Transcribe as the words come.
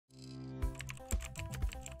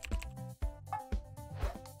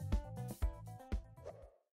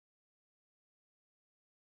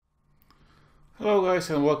Hello guys,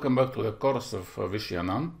 and welcome back to the course of Vishy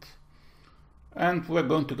Anand. And we're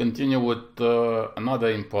going to continue with another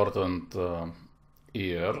important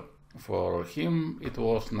year for him. It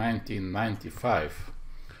was 1995,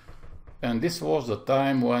 and this was the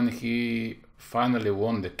time when he finally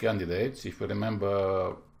won the candidates. If you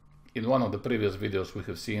remember, in one of the previous videos we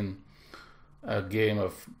have seen a game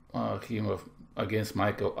of him against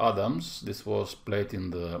Michael Adams. This was played in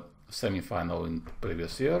the semi-final in the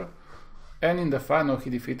previous year. And in the final, he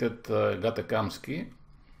defeated Gatekamsky,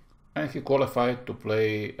 and he qualified to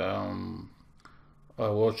play a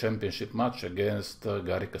World Championship match against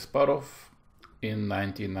Garry Kasparov in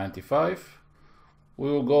 1995. We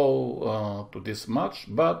will go to this match,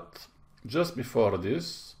 but just before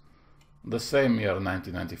this, the same year,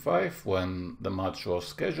 1995, when the match was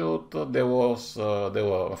scheduled, there were,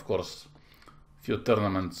 of course, few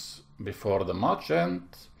tournaments before the match, and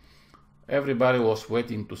everybody was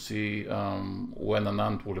waiting to see when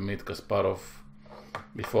Anand will meet Kasparov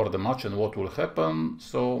before the match and what will happen.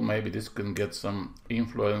 So maybe this can get some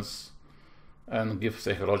influence and give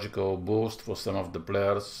psychological boost for some of the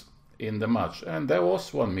players in the match. And there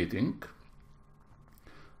was one meeting,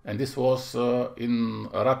 and this was in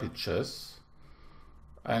rapid chess.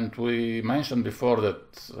 And we mentioned before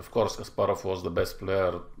that, of course, Kasparov was the best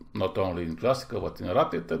player not only in classical but in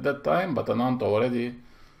rapid at that time, but Anand already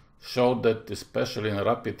showed that especially in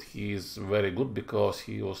rapid he is very good because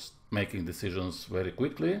he was making decisions very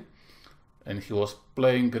quickly and he was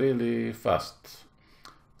playing really fast.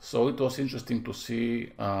 So it was interesting to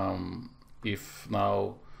see if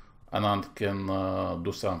now Anand can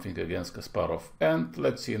do something against Kasparov. And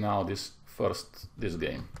let's see now this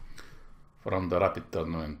game from the rapid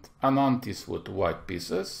tournament. Anand is with white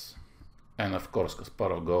pieces, and of course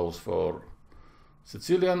Kasparov goes for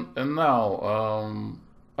Sicilian. And now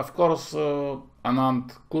of course,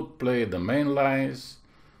 Anand could play the main lines,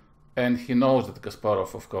 and he knows that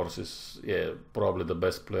Kasparov, of course, is probably the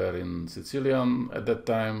best player in Sicilian at that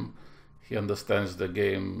time. He understands the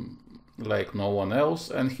game like no one else,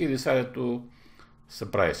 and he decided to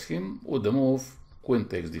surprise him with the move Queen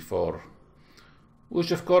takes d4, which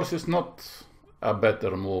of course is not a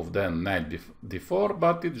better move than Knight d4,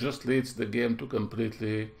 but it just leads the game to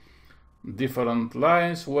completely different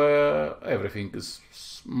lines where everything is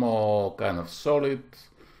more kind of solid.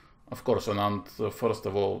 Of course, Anand first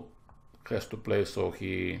of all has to play so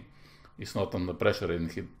he is not under pressure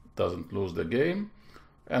and he doesn't lose the game.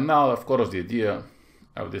 And now, of course, the idea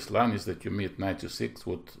of this line is that you meet knight to6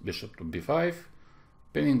 with bishop to b5,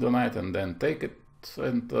 pinning the knight and then take it,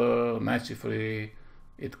 and knight c3,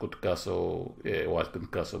 it could castle, white can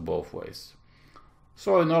castle both ways.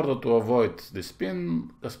 So in order to avoid this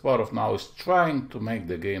pin, Kasparov now is trying to make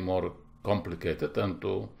the game more complicated and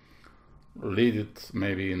to lead it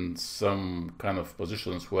maybe in some kind of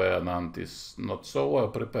positions where Anand is not so well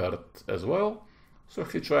prepared as well. So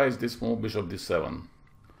he tries this move, bishop d7,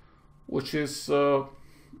 which is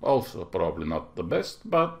also probably not the best,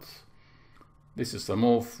 but this is a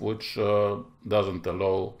move which doesn't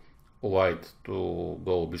allow white to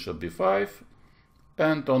go bishop b5,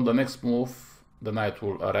 and on the next move the knight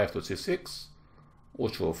will arrive to c6,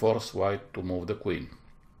 which will force white to move the queen.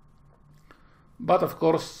 But of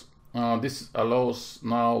course, this allows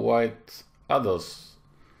now white others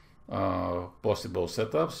possible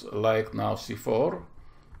setups, like now c4,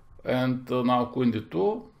 and now queen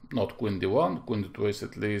d2, not queen d1. Queen d2 is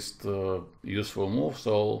at least a useful move,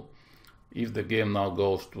 so if the game now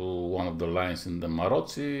goes to one of the lines in the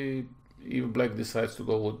Marozzi, if black decides to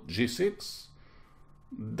go with g6,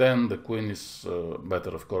 then the queen is better,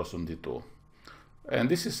 of course, on d2. And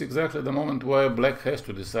this is exactly the moment where black has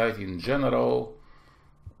to decide in general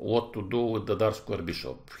what to do with the dark square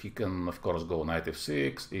bishop. He can, of course, go knight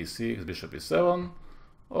f6, e6, bishop e7,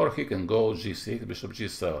 or he can go g6, bishop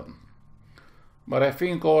g7. But I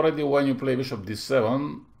think already when you play bishop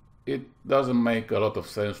d7, it doesn't make a lot of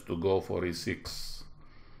sense to go for e6,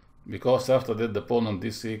 because after that the pawn on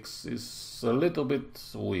d6 is a little bit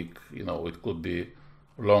weak. You know, it could be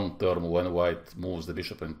long term when white moves the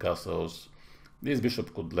bishop and castles. This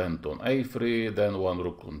bishop could land on a3, then one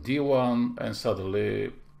rook on d1, and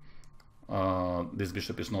suddenly this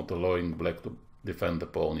bishop is not allowing black to defend the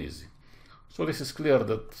pawn easy. So this is clear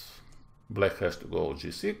that black has to go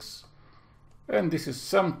g6, and this is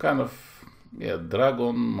some kind of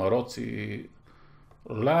dragon Marozzi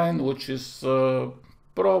line, which is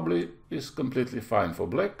probably is completely fine for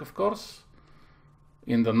black, of course.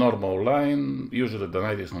 In the normal line, usually the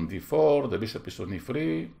knight is on d4, the bishop is on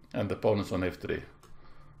e3, and the pawn is on f3.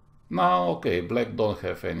 Now, okay, black don't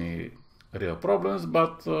have any real problems,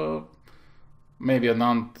 but maybe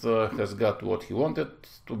Anand has got what he wanted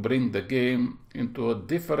to bring the game into a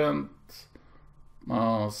different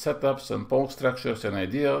setups and pawn structures and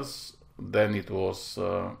ideas than it was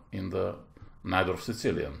in the Knight of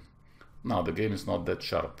Sicilian. Now the game is not that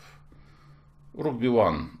sharp. Rook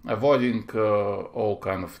b1, avoiding all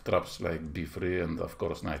kind of traps like b3 and of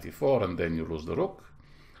course knight e4, and then you lose the rook.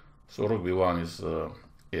 So rook b1 is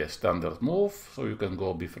a standard move, so you can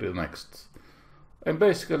go b3 next. And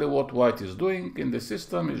basically what white is doing in the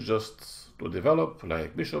system is just to develop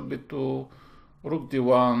like bishop b2, rook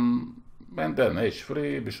d1, and then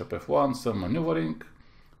h3, bishop f1, some maneuvering.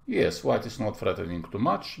 Yes, white is not threatening too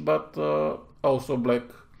much, but also black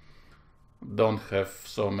don't have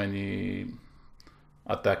so many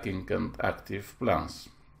attacking and active plans.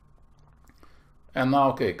 And now,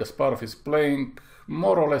 okay, Kasparov is playing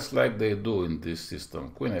more or less like they do in this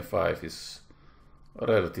system. Queen a5 is a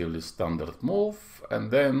relatively standard move, and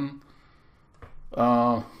then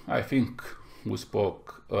I think we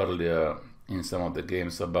spoke earlier in some of the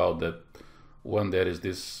games about that when there is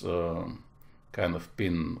this kind of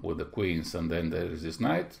pin with the queens and then there is this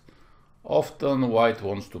knight, often white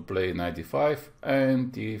wants to play knight e5,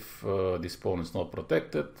 and if this pawn is not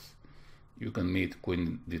protected, you can meet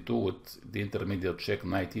queen d2 with the intermediate check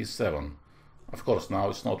knight e7. Of course now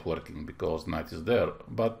it's not working because knight is there,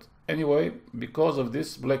 but anyway, because of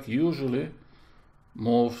this, black usually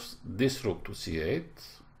moves this rook to c8.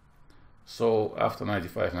 So after knight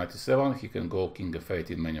e5, knight e7, he can go king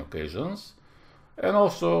f8 in many occasions. And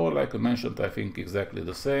also, like I mentioned, I think exactly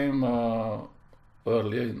the same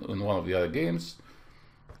earlier in one of the other games.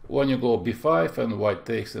 When you go b5 and white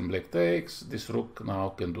takes and black takes, this rook now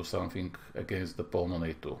can do something against the pawn on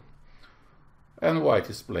a2. And white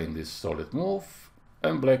is playing this solid move,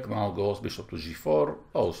 and black now goes bishop to g4,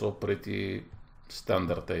 also pretty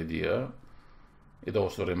standard idea. It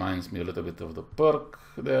also reminds me a little bit of the Perk.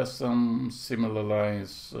 There are some similar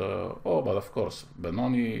lines, but of course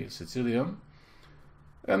Benoni, Sicilian.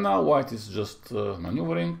 And now white is just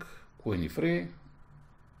maneuvering, queen e3,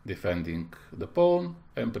 defending the pawn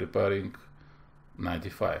and preparing knight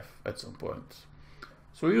e5 at some point.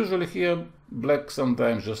 So usually here black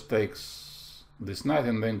sometimes just takes this knight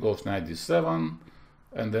and then goes knight d7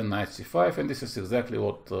 and then knight c5, and this is exactly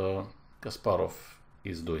what Kasparov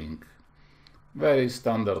is doing. Very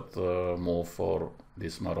standard move for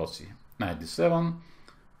this Marozzi. Knight d7.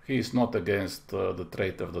 He is not against the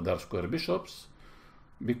trait of the dark square bishops,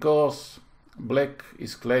 because black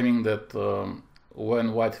is claiming that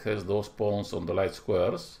when white has those pawns on the light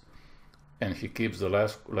squares and he keeps the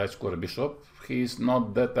light square bishop, he is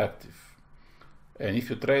not that active. And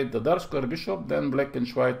if you trade the dark square bishop, then black can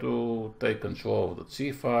try to take control of the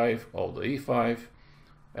c5, of the e5,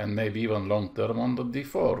 and maybe even long term on the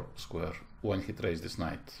d4 square when he trades this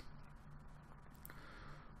knight.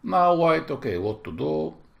 Now white, okay, what to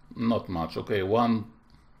do? Not much. Okay, one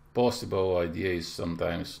possible idea is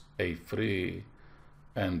sometimes a3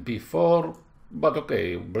 and b4, but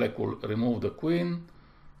okay, black will remove the queen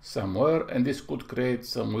somewhere, and this could create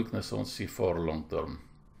some weakness on c4 long term.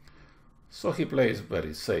 So he plays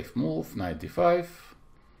very safe move, knight d5,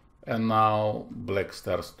 and now black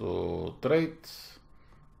starts to trade.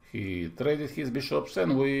 He traded his bishops,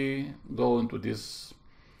 and we go into this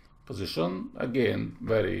position. Again,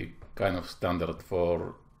 very kind of standard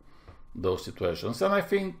for those situations, and I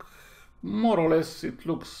think more or less it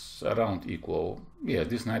looks around equal. Yeah,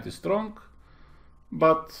 this knight is strong,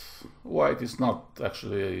 but white is not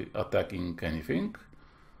actually attacking anything.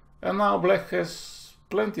 And now black has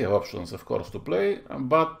plenty of options, of course, to play,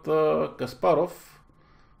 but Kasparov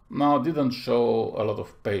now didn't show a lot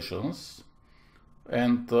of patience,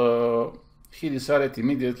 and he decided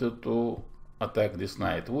immediately to attack this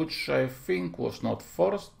knight, which I think was not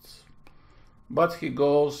forced, but he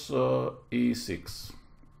goes e6.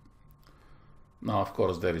 Now, of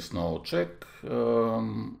course, there is no check.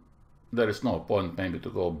 There is no point maybe to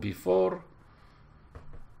go b4.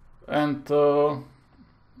 And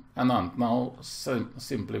Anand now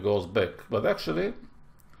simply goes back. But actually,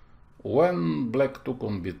 when black took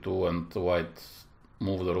on b2 and white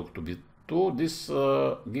moved the rook to b2, this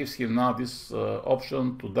gives him now this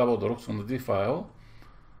option to double the rooks on the d file.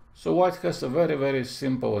 So white has a very, very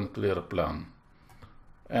simple and clear plan.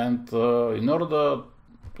 And in order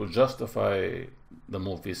to justify the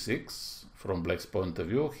move e6 from black's point of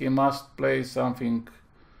view, he must play something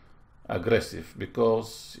aggressive,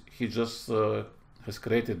 because he just has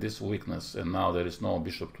created this weakness, and now there is no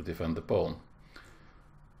bishop to defend the pawn.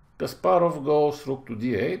 Kasparov goes rook to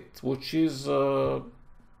d8, which is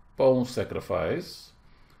pawn sacrifice,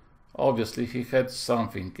 Obviously he had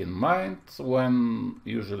something in mind.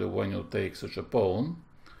 Usually when you take such a pawn,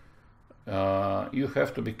 you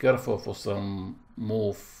have to be careful for some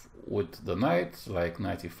move with the knight, like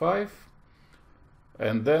knight e5.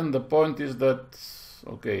 And then the point is that,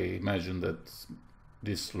 okay, imagine that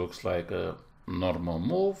this looks like a normal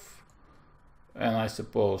move, and I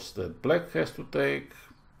suppose that black has to take,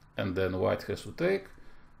 and then white has to take.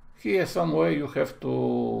 Here some way you have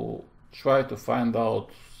to try to find out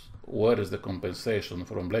where is the compensation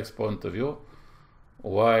from black's point of view,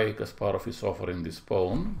 why Kasparov is offering this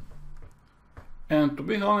pawn. And to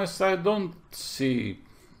be honest, I don't see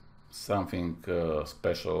something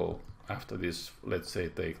special after this, let's say,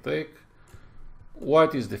 take.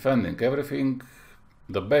 White is defending everything.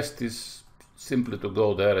 The best is simply to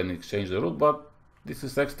go there and exchange the rook, but this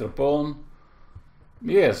is extra pawn.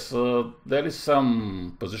 Yes, there is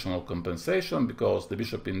some positional compensation because the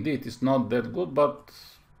bishop indeed is not that good, but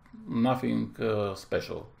nothing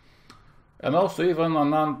special. And also even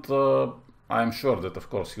Anand, I'm sure that of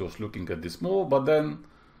course he was looking at this move, but then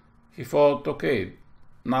he thought, okay,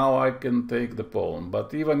 now I can take the pawn,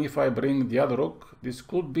 but even if I bring the other rook, this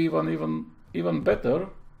could be even better,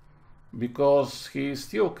 because he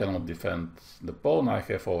still cannot defend the pawn. I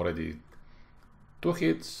have already 2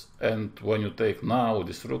 hits, and when you take now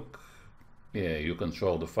this rook, yeah, you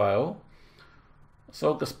control the file.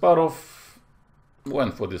 So Kasparov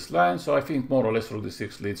went for this line, so I think more or less rook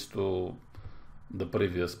d6 leads to the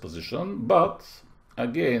previous position. But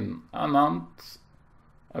again, Anand,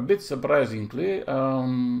 a bit surprisingly,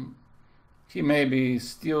 he may be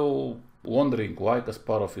still wondering why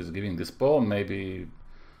Kasparov is giving this pawn. Maybe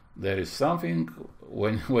there is something.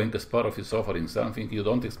 When Kasparov is offering something, you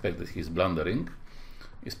don't expect that he's blundering.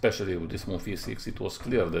 Especially with this move e6, it was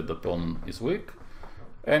clear that the pawn is weak.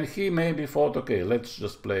 And he maybe thought, okay, let's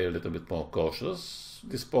just play a little bit more cautious.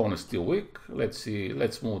 This pawn is still weak. Let's see,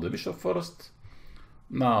 let's move the bishop first.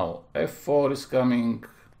 Now f4 is coming.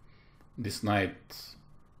 This knight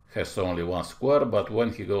has only 1 square, but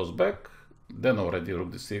when he goes back, then already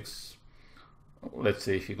rook d6. Let's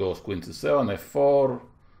say if he goes queen c7, f4,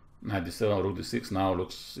 knight d7, rook d6 now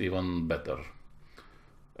looks even better.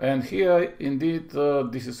 And here, indeed,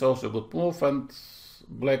 this is also a good move, and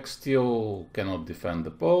black still cannot defend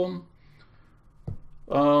the pawn.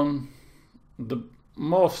 The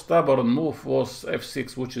most stubborn move was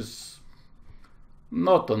f6, which is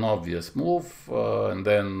not an obvious move, and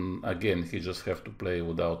then again he just have to play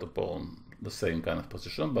without a pawn, the same kind of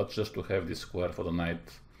position, but just to have this square for the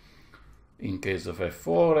knight in case of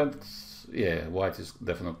f4, and yeah, white is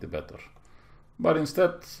definitely better. But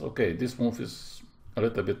instead, okay, this move is a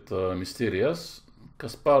little bit mysterious.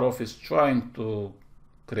 Kasparov is trying to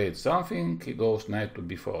create something. He goes knight to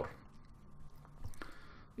b4.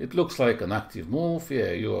 It looks like an active move.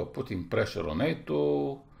 Yeah, you are putting pressure on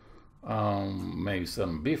a2, maybe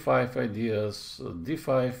some b5 ideas,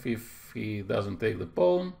 d5 if he doesn't take the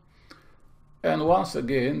pawn. And once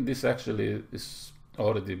again, this actually is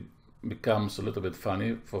already becomes a little bit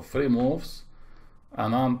funny. For 3 moves,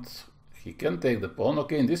 Anand, he can take the pawn.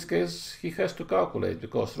 Okay, in this case, he has to calculate,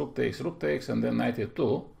 because rook takes, and then knight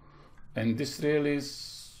a2. And this really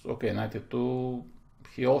is, okay, knight a2,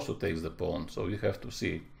 he also takes the pawn, so you have to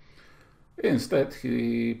see. Instead,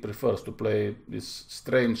 he prefers to play this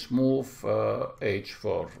strange move,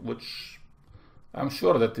 h4, which I'm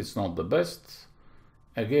sure that it's not the best.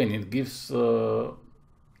 Again, it gives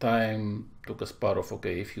time to Kasparov.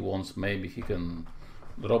 Okay, if he wants, maybe he can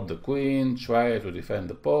drop the queen, try to defend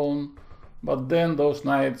the pawn. But then those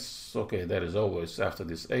knights, okay, there is always, after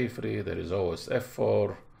this a3, there is always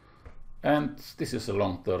f4, and this is a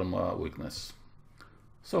long-term weakness.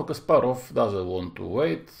 So Kasparov doesn't want to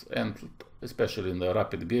wait, and especially in the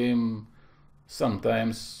rapid game,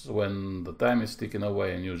 sometimes when the time is ticking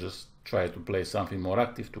away and you just try to play something more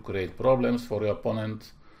active to create problems for your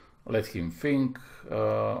opponent, let him think,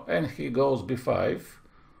 and he goes b5,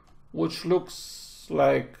 which looks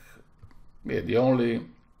like the only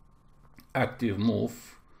active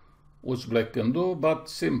move which black can do, but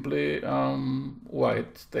simply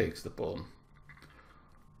white takes the pawn.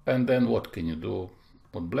 And then what can you do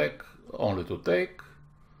with black? Only to take.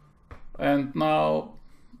 And now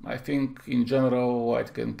I think in general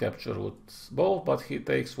white can capture with both, but he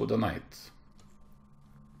takes with a knight.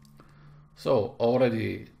 So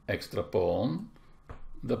already extra pawn.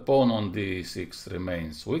 The pawn on d6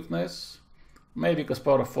 remains weakness. Maybe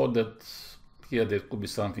Kasparov thought that here there could be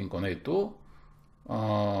something on a2.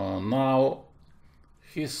 Now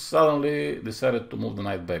he suddenly decided to move the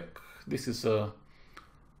knight back. This is a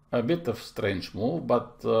bit of strange move,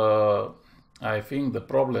 but I think the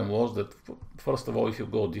problem was that, first of all, if you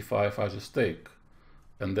go d5, I just take,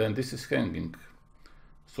 and then this is hanging.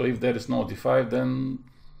 So if there is no d5,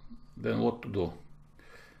 then what to do?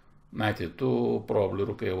 Knight a2, probably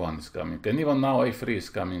rook a1 is coming, and even now a3 is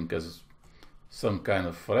coming as some kind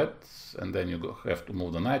of threat, and then you have to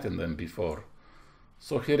move the knight, and then b4.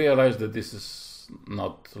 So he realized that this is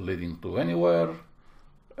not leading to anywhere,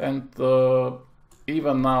 and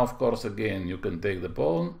even now, of course, again, you can take the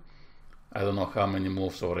pawn. I don't know how many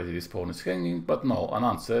moves already this pawn is hanging, but no,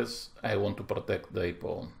 Anand says, I want to protect the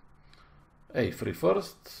a-pawn. a3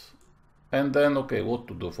 first, and then, okay, what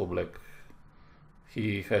to do for black?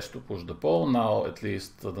 He has to push the pawn. Now at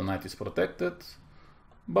least the knight is protected,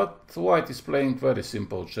 but white is playing very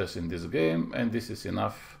simple chess in this game, and this is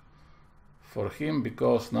enough for him,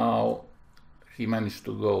 because now he managed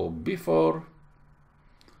to go b4,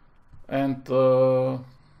 and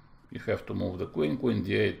you have to move the queen, queen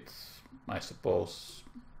d8, I suppose.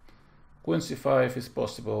 Queen c5 is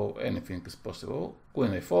possible, anything is possible.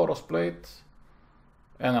 Queen a4 was played,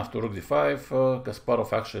 and after rook d5,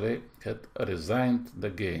 Kasparov actually had resigned the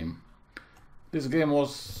game. This game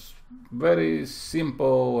was very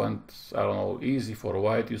simple and, I don't know, easy for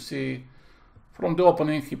white. You see, from the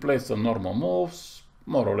opening he played some normal moves,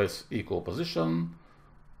 more or less equal position,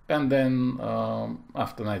 and then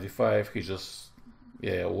after knight d5 he just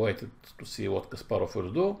waited to see what Kasparov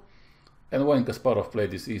will do. And when Kasparov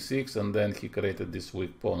played this e6, and then he created this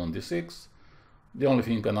weak pawn on d6, the only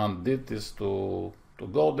thing Anand did is to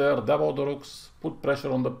go there, double the rooks, put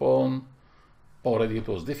pressure on the pawn. Already it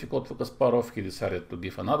was difficult for Kasparov, he decided to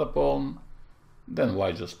give another pawn. Then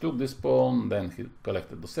white just took this pawn, then he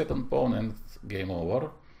collected the second pawn, and game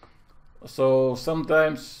over. So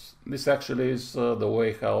sometimes this actually is the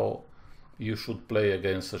way how you should play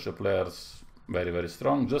against such a players, very, very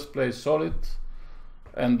strong. Just play solid,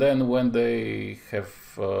 and then when they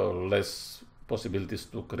have less possibilities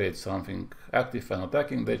to create something active and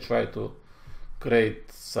attacking, they try to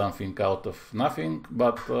create something out of nothing,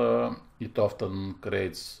 but it often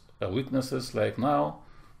creates weaknesses like now.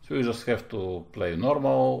 So you just have to play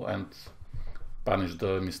normal and punish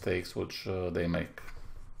the mistakes which they make.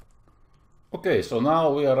 Okay, so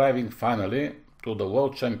now we are arriving finally to the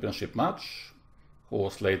World Championship match, who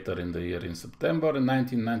was later in the year in September in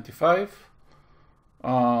 1995.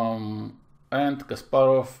 And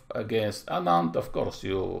Kasparov against Anand. Of course,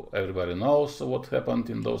 everybody knows what happened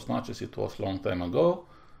in those matches. It was a long time ago.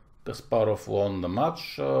 Kasparov won the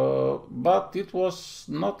match, but it was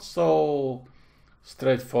not so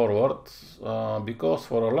straightforward, because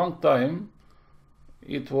for a long time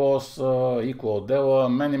it was equal. There were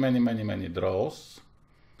many draws,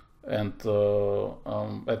 and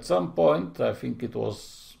at some point, I think it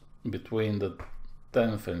was between the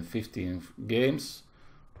 10th and 15th games,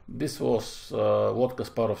 this was what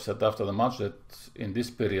Kasparov said after the match, that in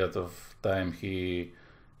this period of time he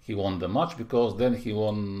won the match, because then he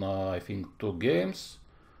won I think 2 games,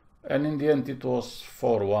 and in the end it was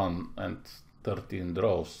 4-1 and 13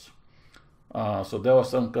 draws. So there were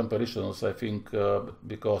some comparisons, I think,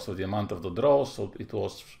 because of the amount of the draws. So it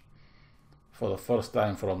was for the first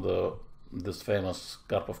time from this famous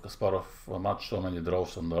Karpov-Kasparov match so many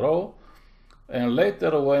draws in a row. And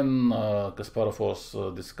later, when Kasparov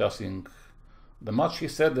was discussing the match, he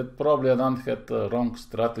said that probably Anand had a wrong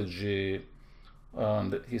strategy.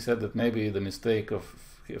 And he said that maybe the mistake of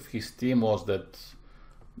his team was that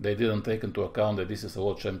they didn't take into account that this is a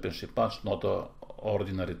World Championship match, not an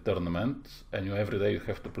ordinary tournament, and every day you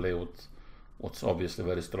have to play with what's obviously a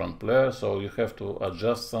very strong player, so you have to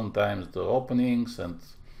adjust sometimes the openings and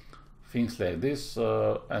things like this.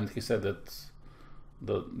 And he said that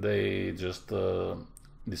they just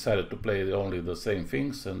decided to play only the same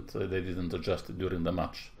things, and they didn't adjust it during the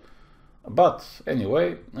match. But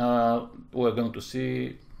anyway, we're going to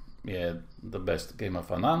see the best game of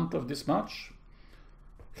Anand of this match.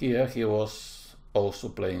 Here he was also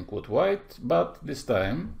playing with white, but this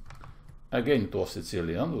time again it was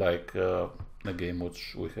Sicilian, like the game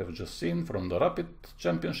which we have just seen from the Rapid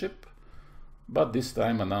Championship, but this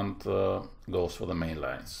time Anand goes for the main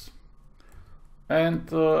lines.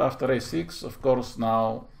 And after a6, of course,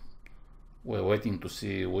 now we're waiting to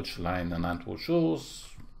see which line Anand will choose.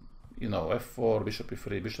 You know, f4, bishop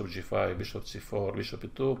e3, bishop g5, bishop c4, bishop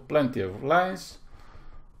e2, plenty of lines.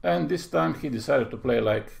 And this time he decided to play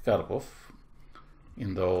like Karpov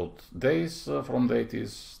in the old days from the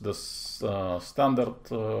 80s, the standard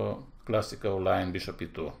classical line bishop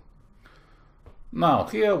e2. Now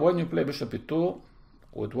here, when you play bishop e2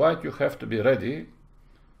 with white, you have to be ready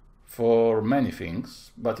for many things,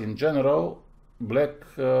 but in general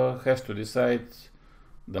black has to decide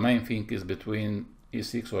the main thing is between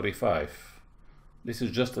e6 or e5. This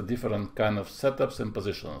is just a different kind of setups and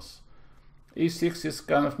positions. e6 is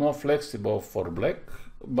kind of more flexible for black,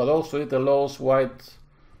 but also it allows white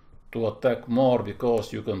to attack more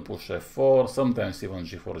because you can push f4, sometimes even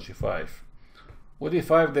g4, g5. With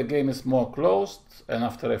e5 the game is more closed, and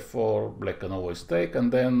after f4 black can always take,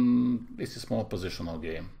 and then this is more positional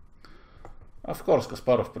game. Of course,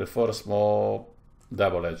 Kasparov prefers more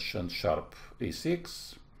double-edged and sharp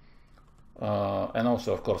e6, and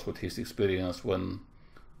also of course with his experience when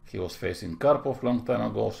he was facing Karpov long time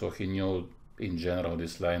ago, so he knew in general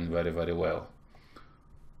this line very, very well.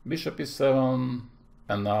 Bishop e7,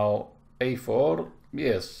 and now a4.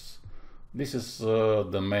 Yes, this is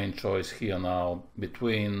the main choice here now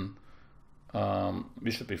between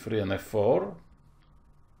bishop e3 and f4.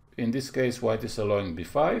 In this case, white is allowing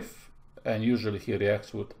b5, and usually he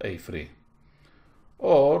reacts with a3.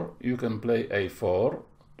 Or you can play a4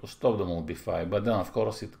 to stop the move b5, but then of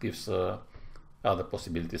course it gives other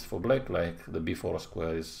possibilities for black, like the b4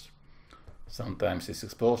 square is sometimes is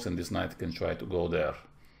exposed, and this knight can try to go there.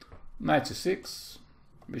 Knight c6,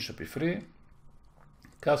 bishop e3,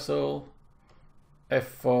 castle,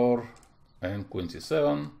 f4, and queen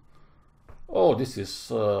c7. Oh, this is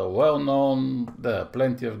well known. There are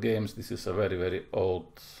plenty of games. This is a very, very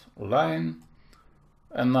old line.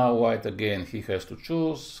 And now white again, he has to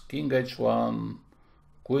choose king h1,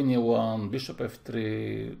 queen e1, bishop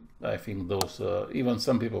f3. I think those, even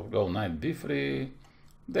some people go knight b3.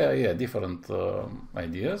 There are, yeah, different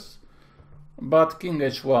ideas. But king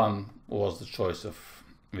h1 was the choice of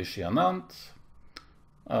Vishy Anand.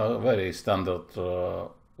 A very standard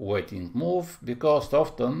waiting move, because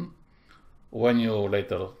often when you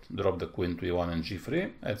later drop the queen to e1 and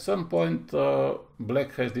g3, at some point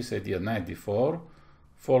black has this idea knight d4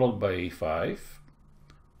 followed by e5,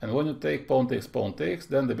 and when you take pawn takes,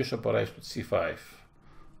 then the bishop arrives to c5,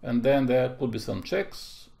 and then there could be some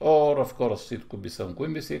checks, or of course it could be some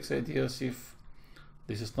queen b6 ideas if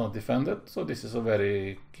this is not defended. So this is a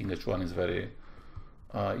very, king h1 is very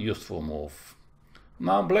useful move.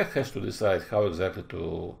 Now black has to decide how exactly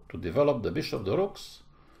to develop the bishop, the rooks,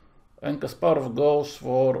 and Kasparov goes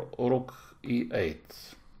for rook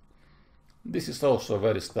e8. This is also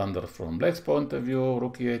very standard from black's point of view,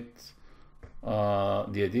 rook e8.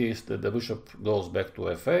 The idea is that the bishop goes back to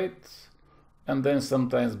f8, and then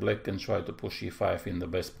sometimes black can try to push e5 in the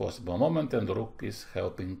best possible moment, and the rook is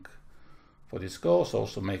helping for this goes,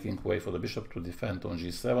 also making way for the bishop to defend on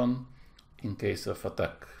g7 in case of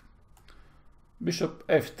attack. Bishop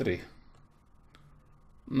f3.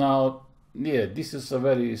 Now, yeah, this is a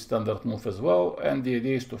very standard move as well, and the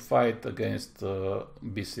idea is to fight against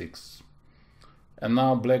b6. And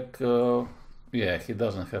now black, yeah, he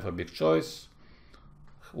doesn't have a big choice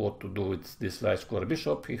what to do with this light square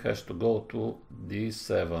bishop. He has to go to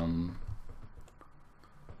d7.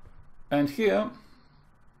 And here,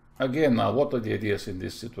 again, now what are the ideas in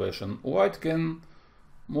this situation? White can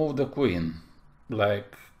move the queen,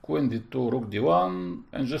 like queen d2, rook d1,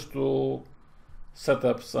 and just to set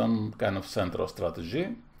up some kind of central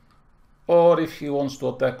strategy. Or if he wants to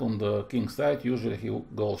attack on the king side, usually he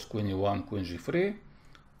goes queen e1, queen g3,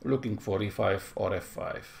 looking for e5 or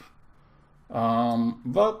f5.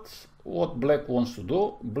 But what black wants to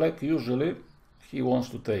do, black usually, he wants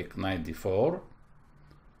to take knight d4,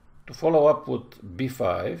 to follow up with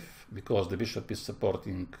b5, because the bishop is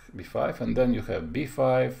supporting b5, and then you have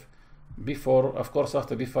b5, b4, of course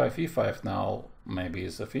after b5, e5 now maybe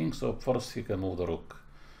is a thing, so first he can move the rook.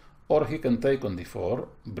 Or he can take on d4,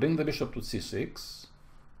 bring the bishop to c6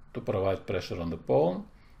 to provide pressure on the pawn,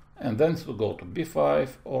 and then to go to b5,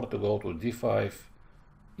 or to go to d5,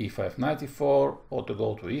 e5 knight e4, or to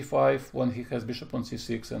go to e5 when he has bishop on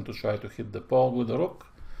c6 and to try to hit the pawn with the rook.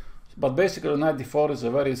 But basically knight d4 is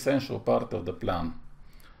a very essential part of the plan.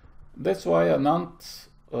 That's why Anand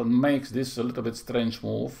makes this a little bit strange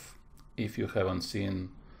move. If you haven't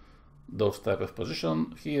seen those type of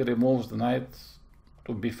position, he removes the knight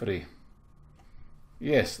to b3.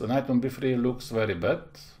 Yes, the knight on b3 looks very bad,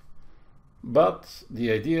 but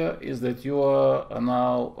the idea is that you are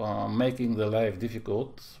now making the life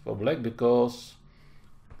difficult for black, because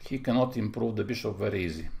he cannot improve the bishop very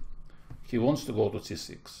easy. He wants to go to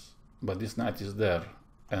c6, but this knight is there,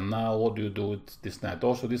 and now what do you do with this knight?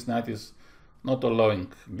 Also, this knight is not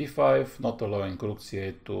allowing b5, not allowing rook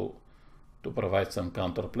c8 to provide some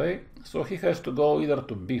counterplay, so he has to go either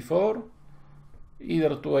to b4, either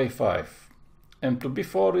to a5. And to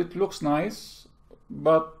b4 it looks nice,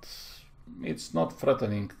 but it's not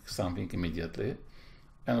threatening something immediately,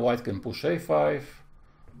 and white can push a5,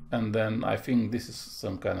 and then I think this is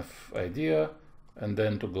some kind of idea, and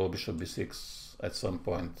then to go bishop b6 at some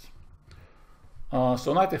point.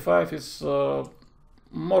 So knight a5 is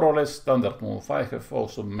more or less standard move. I have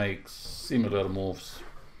also made similar moves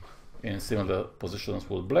in similar positions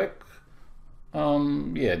with black.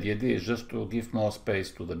 Yeah, the idea is just to give more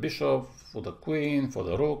space to the bishop, for the queen, for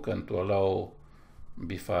the rook, and to allow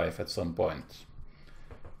b5 at some point.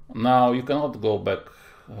 Now you cannot go back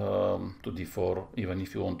to d4 even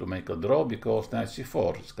if you want to make a draw, because knight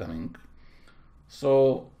c4 is coming.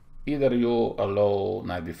 So either you allow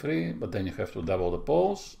knight b3, but then you have to double the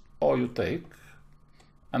pawns, or you take.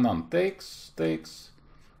 Anand takes,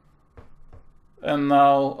 and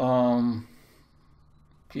now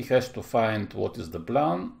he has to find what is the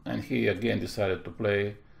plan, and he again decided to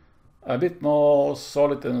play a bit more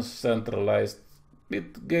solid and centralized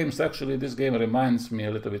games. Actually, this game reminds me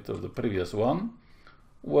a little bit of the previous one,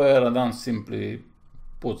 where Anand simply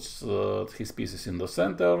puts his pieces in the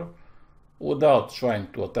center without trying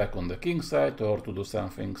to attack on the king side or to do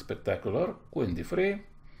something spectacular. Queen d3.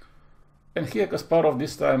 And here Kasparov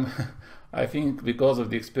this time, I think because of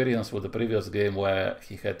the experience with the previous game where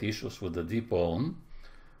he had issues with the d pawn,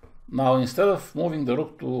 now instead of moving the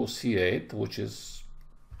rook to c8, which is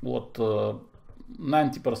what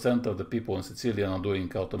 90% of the people in Sicilian are doing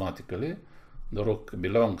automatically, the rook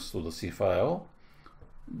belongs to the c file,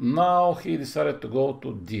 now he decided to go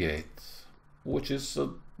to d8, which is a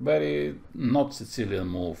very not Sicilian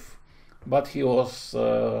move, but he was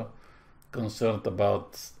concerned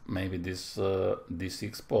about maybe this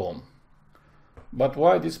d6 pawn. But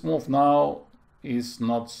why this move now is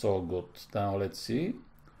not so good? Now let's see.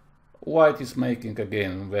 White is making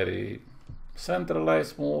again very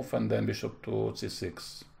centralized move, and then bishop to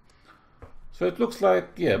c6. So it looks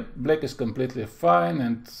like, yeah, black is completely fine,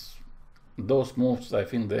 and those moves, I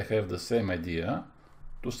think they have the same idea,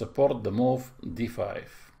 to support the move d5.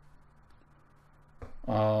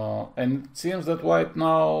 And it seems that white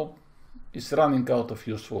now is running out of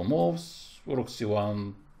useful moves. Rook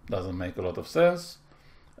c1 doesn't make a lot of sense,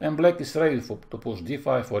 and black is ready to push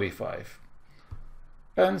d5 or e5.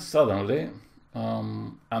 And suddenly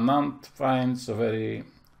Anand finds a very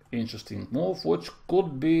interesting move, which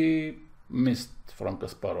could be missed from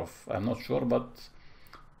Kasparov. I'm not sure, but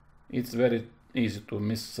it's very easy to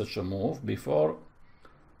miss such a move before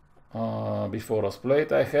was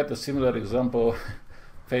played. I had a similar example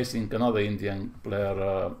facing another Indian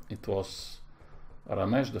player. It was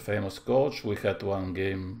Ramesh, the famous coach. We had one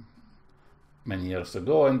game many years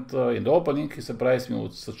ago, and in the opening he surprised me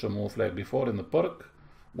with such a move like before in the park,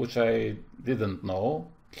 which I didn't know.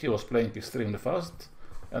 He was playing extremely fast,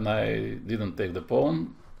 and I didn't take the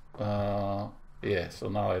pawn. Yeah, so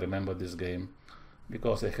now I remember this game,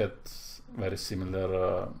 because I had very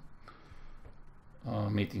similar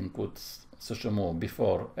meeting with such a move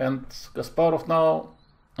before. And Kasparov now,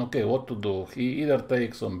 okay, what to do? He either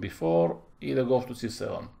takes on b4, either goes to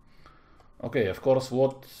c7. Okay, of course,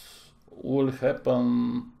 what will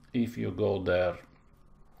happen if you go there?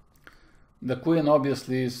 The queen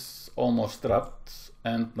obviously is almost trapped,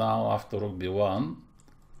 and now after rook b1,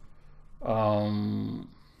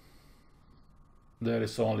 there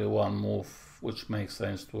is only one move which makes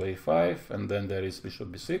sense, to a5, and then there is bishop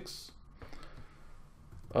b6.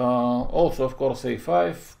 Also, of course,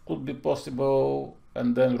 a5 could be possible,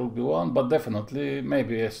 and then rook b1, but definitely,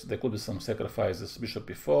 maybe yes, there could be some sacrifices, bishop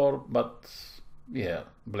e4, but yeah,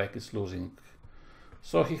 black is losing.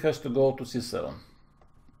 So he has to go to c7.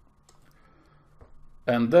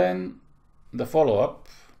 And then the follow-up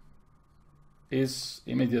is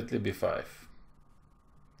immediately b5.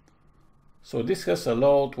 So this has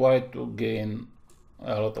allowed white to gain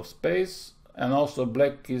a lot of space, and also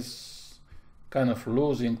black is kind of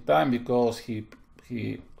losing time, because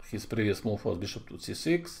his previous move was bishop to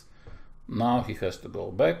c6. Now he has to go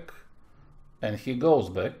back, and he goes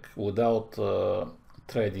back without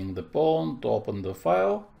trading the pawn to open the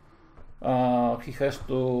file. He has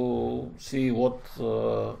to see what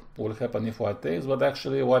will happen if white takes, but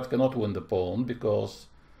actually white cannot win the pawn because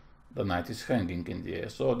the knight is hanging in the air.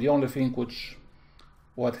 So the only thing which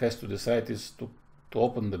white has to decide is to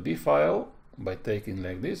open the b file by taking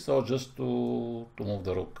like this, or just to move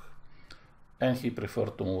the rook. And he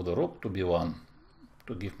preferred to move the rook to b1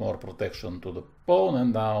 to give more protection to the pawn,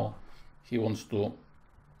 and now he wants to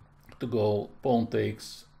go pawn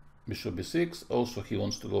takes, bishop b6. Also he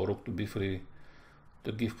wants to go rook to b3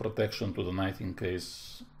 to give protection to the knight in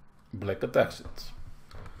case black attacks it.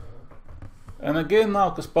 And again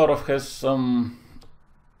now Kasparov has some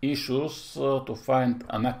issues to find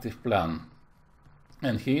an active plan.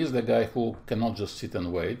 And he is the guy who cannot just sit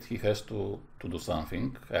and wait. He has to do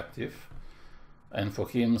something active. And for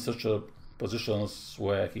him such a positions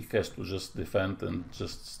where he has to just defend and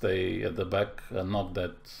just stay at the back are not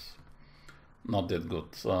that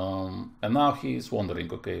good. And now he is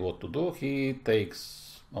wondering, okay, what to do. He takes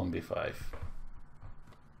on b5.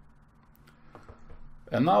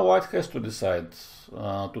 And now white has to decide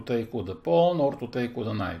to take with the pawn or to take with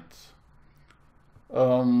the knight.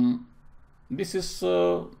 This is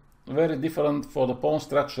very different for the pawn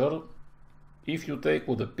structure. If you take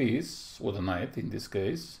with a piece, with a knight in this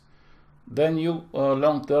case, then you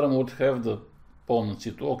long term would have the pawn on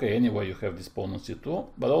c2. Okay, anyway you have this pawn on c2,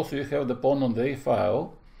 but also you have the pawn on the a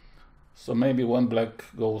file. So maybe when black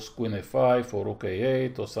goes queen a5 or rook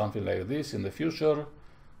a8 or something like this in the future,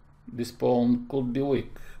 this pawn could be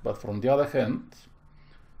weak. But from the other hand,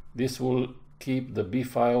 this will keep the b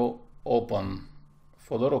file open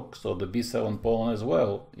for the rook, so the b7 pawn as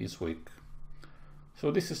well is weak.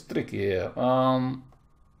 So this is tricky here.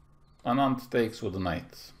 Anand takes with the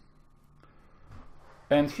knight.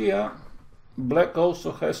 And here, black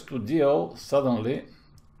also has to deal suddenly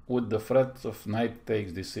with the threat of knight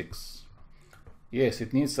takes d6. Yes,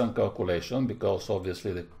 it needs some calculation because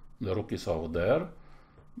obviously the rook is over there,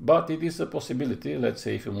 but it is a possibility. Let's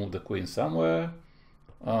say if you move the queen somewhere,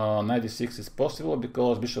 knight d6 is possible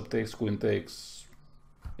because bishop takes, queen takes,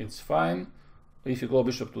 it's fine. If you go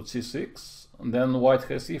bishop to c6, then white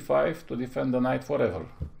has e5 to defend the knight forever.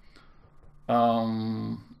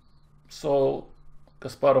 So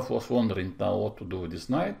Kasparov was wondering now what to do with this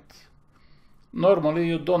knight. Normally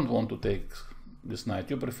you don't want to take this knight,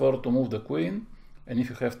 you prefer to move the queen, and if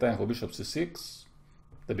you have time for bishop c6,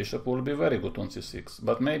 the bishop will be very good on c6,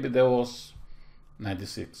 but maybe there was knight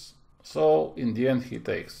d6. So in the end he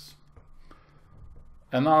takes.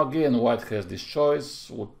 And now again white has this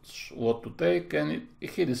choice what to take, and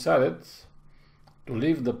he decided to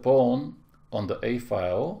leave the pawn on the a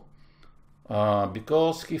file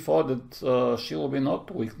because he thought that she will be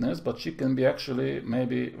not weakness, but she can be actually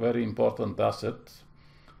maybe very important asset,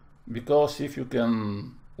 because if you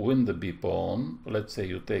can win the b pawn, let's say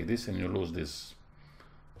you take this and you lose this,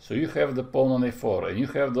 so you have the pawn on a4 and you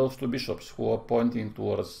have those two bishops who are pointing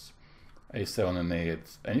towards a7 and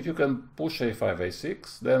a8, and if you can push a5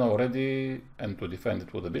 a6, then already, and to defend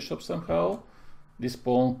it with the bishop somehow, this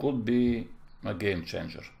pawn could be a game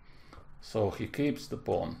changer. So he keeps the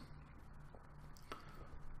pawn.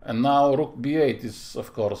 And now rook b8 is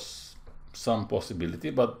of course some possibility,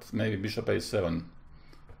 but maybe bishop a7,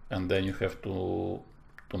 and then you have to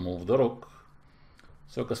move the rook.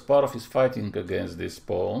 So Kasparov is fighting against this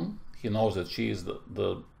pawn. He knows that she is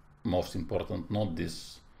the most important, not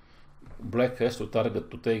this. Black has to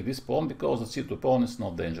target to take this pawn because the c2 pawn is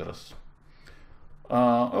not dangerous.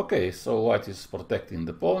 Okay, so white is protecting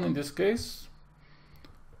the pawn in this case.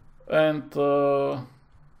 And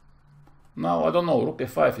now, I don't know, rook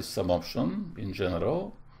a5 is some option in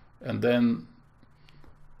general. And then,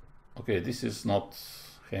 okay, this is not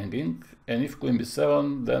hanging. And if queen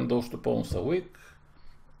b7, then those two pawns are weak.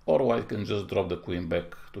 Or white can just drop the queen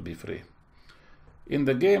back to b3. In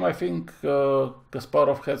the game, I think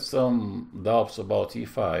Kasparov had some doubts about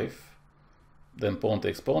e5. Then pawn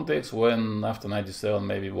takes, when after knight d7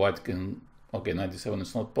 maybe white can... Okay, knight d7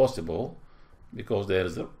 is not possible because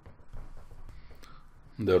there's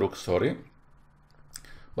the rook, sorry.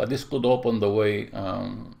 But this could open the way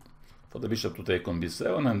for the bishop to take on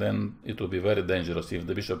b7, and then it would be very dangerous if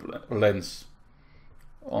the bishop lands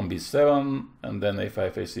on b7 and then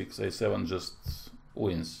a5, a6, a7 just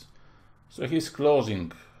wins. So he's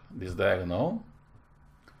closing this diagonal.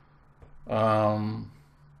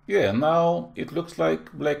 Yeah, now it looks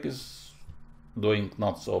like black is doing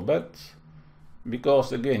not so bad,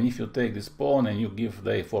 because again, if you take this pawn and you give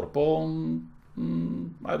the a4 pawn,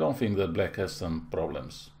 I don't think that black has some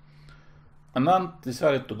problems. Anand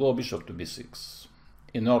decided to go bishop to b6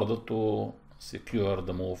 in order to secure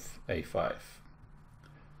the move a5.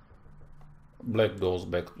 Black goes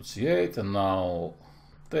back to c8 and now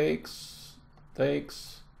takes,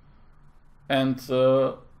 and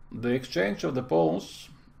the exchange of the pawns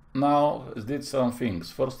now did some things.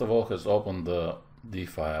 First of all, has opened the d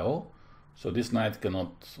file, so this knight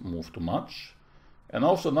cannot move too much. And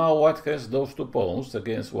also now white has those two pawns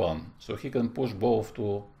against one, so he can push both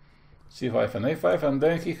to c5 and a5, and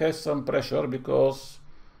then he has some pressure because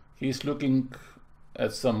he's looking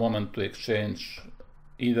at some moment to exchange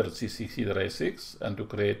either c6, either a6, and to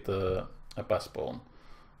create a pass pawn.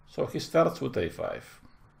 So he starts with a5.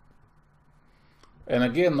 And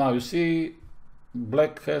again, now you see,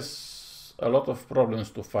 black has a lot of problems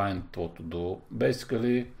to find what to do.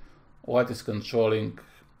 Basically, white is controlling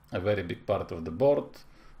a very big part of the board.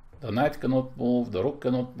 The knight cannot move, the rook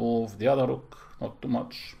cannot move, the other rook not too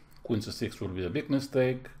much. queen c6 will be a big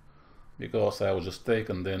mistake, because I will just take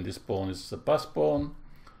and then this pawn is a pass pawn.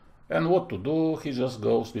 And what to do? He just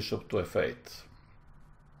goes bishop to f8.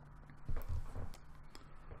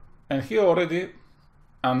 And here already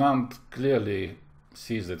Anand clearly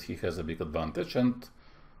sees that he has a big advantage, and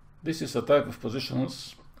this is a type of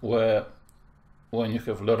positions where, when you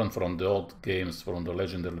have learned from the old games, from the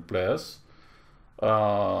legendary players,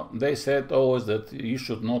 they said always that you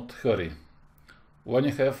should not hurry. When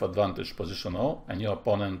you have advantage positional and your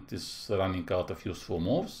opponent is running out of useful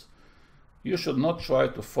moves, you should not try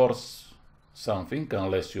to force something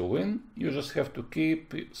unless you win. You just have to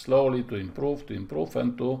keep slowly to improve,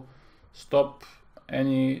 and to stop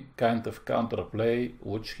any kind of counterplay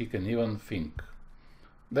which he can even think.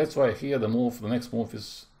 That's why here the next move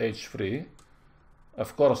is h3.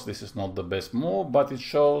 Of course, this is not the best move, but it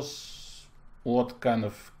shows what kind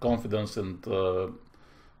of confidence and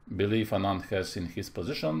belief Anand has in his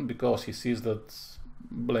position, because he sees that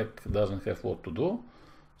black doesn't have what to do.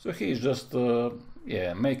 So he is just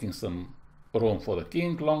making some room for the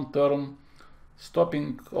king long term,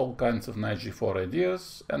 stopping all kinds of knight g4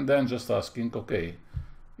 ideas, and then just asking, okay,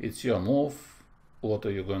 it's your move, what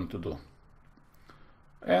are you going to do?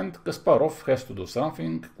 And Kasparov has to do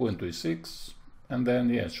something, queen to e6, and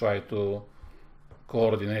then try to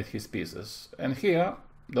coordinate his pieces. And here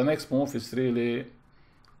the next move is really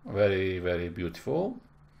very, very beautiful.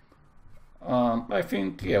 I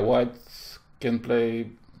think white can play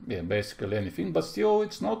basically anything, but still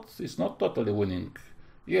it's not totally winning.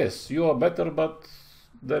 Yes, you are better, but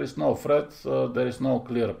there is no threat, there is no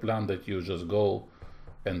clear plan that you just go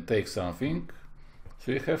and take something.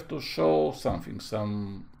 So you have to show something,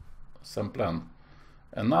 some plan.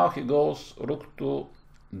 And now he goes rook to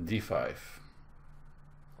d5,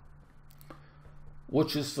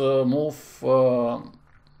 which is a move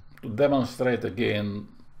to demonstrate again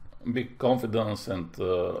big confidence, and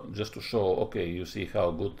just to show, okay, you see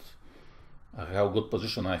how good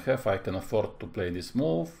position I have. I can afford to play this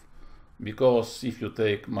move, because if you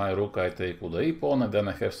take my rook, I take with the e-pawn, and then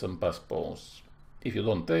I have some pass pawns. If you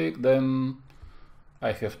don't take, then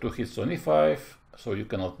I have 2 hits on e5, so you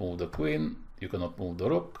cannot move the queen, you cannot move the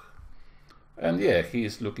rook. And he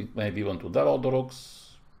is looking maybe even to double the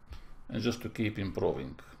rooks, and just to keep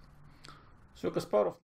improving. So Kasparov